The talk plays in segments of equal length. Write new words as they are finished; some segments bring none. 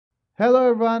Hello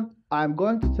everyone, I'm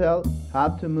going to tell how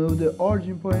to move the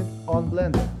origin point on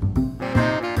Blender.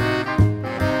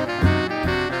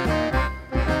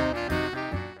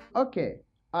 Okay,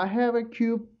 I have a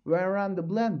cube when I run the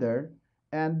Blender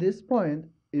and this point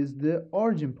is the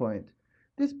origin point.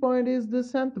 This point is the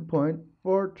center point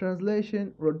for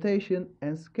translation, rotation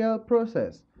and scale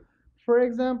process. For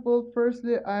example,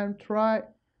 firstly I am trying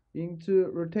to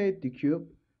rotate the cube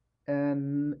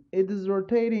and it is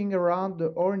rotating around the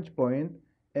orange point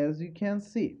as you can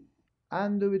see.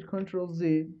 Undo with Ctrl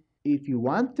Z. If you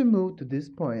want to move to this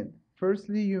point,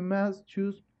 firstly you must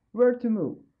choose where to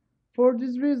move. For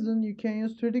this reason you can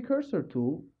use 3D cursor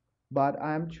tool, but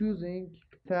I am choosing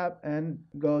tab and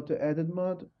go to edit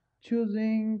mode,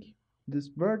 choosing this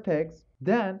vertex.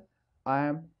 Then I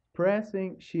am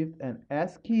pressing shift and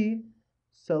S key,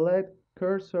 select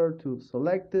cursor to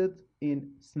select it in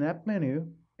snap menu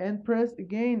and press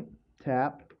again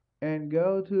tab and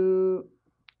go to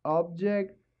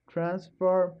object,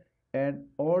 transform and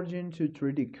origin to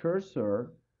 3D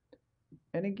cursor,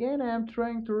 and again I am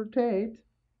trying to rotate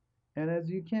and as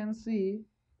you can see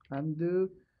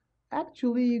undo.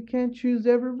 Actually you can choose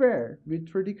everywhere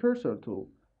with 3D cursor tool.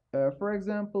 For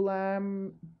example,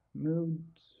 I'm moved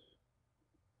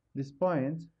this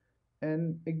point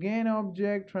and again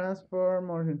object,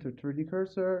 transform, origin to 3D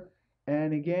cursor,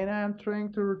 and again I'm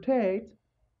trying to rotate.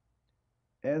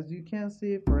 As you can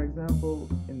see, for example,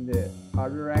 in the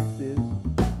other axis.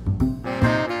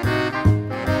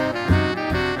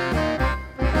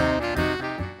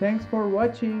 Thanks for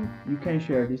watching. You can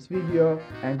share this video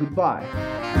and goodbye.